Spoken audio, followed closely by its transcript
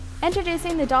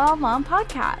Introducing the Doll Mom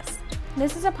Podcast.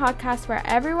 This is a podcast where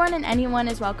everyone and anyone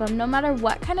is welcome, no matter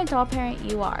what kind of doll parent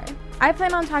you are. I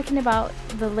plan on talking about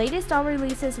the latest doll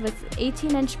releases with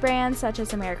 18-inch brands such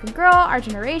as American Girl, Our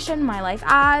Generation, My Life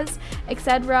As,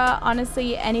 etc.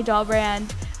 Honestly, any doll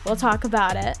brand, we'll talk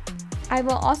about it. I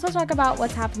will also talk about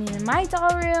what's happening in my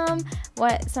doll room,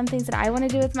 some things that I want to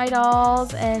do with my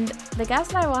dolls, and the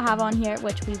guests that I will have on here,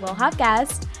 which we will have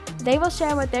guests, they will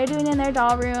share what they're doing in their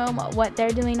doll room, what they're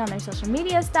doing on their social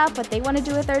media stuff, what they want to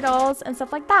do with their dolls, and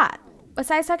stuff like that.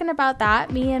 Besides talking about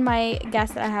that, me and my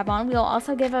guests that I have on, we'll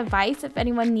also give advice if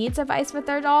anyone needs advice with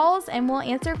their dolls, and we'll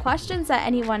answer questions that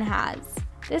anyone has.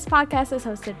 This podcast is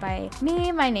hosted by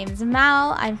me. My name is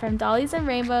Mal. I'm from Dollies and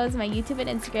Rainbows. My YouTube and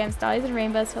Instagram is Dollies and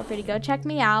Rainbows. Feel free to go check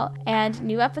me out. And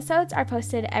new episodes are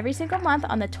posted every single month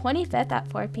on the 25th at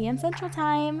 4 p.m. Central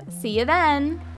Time. See you then.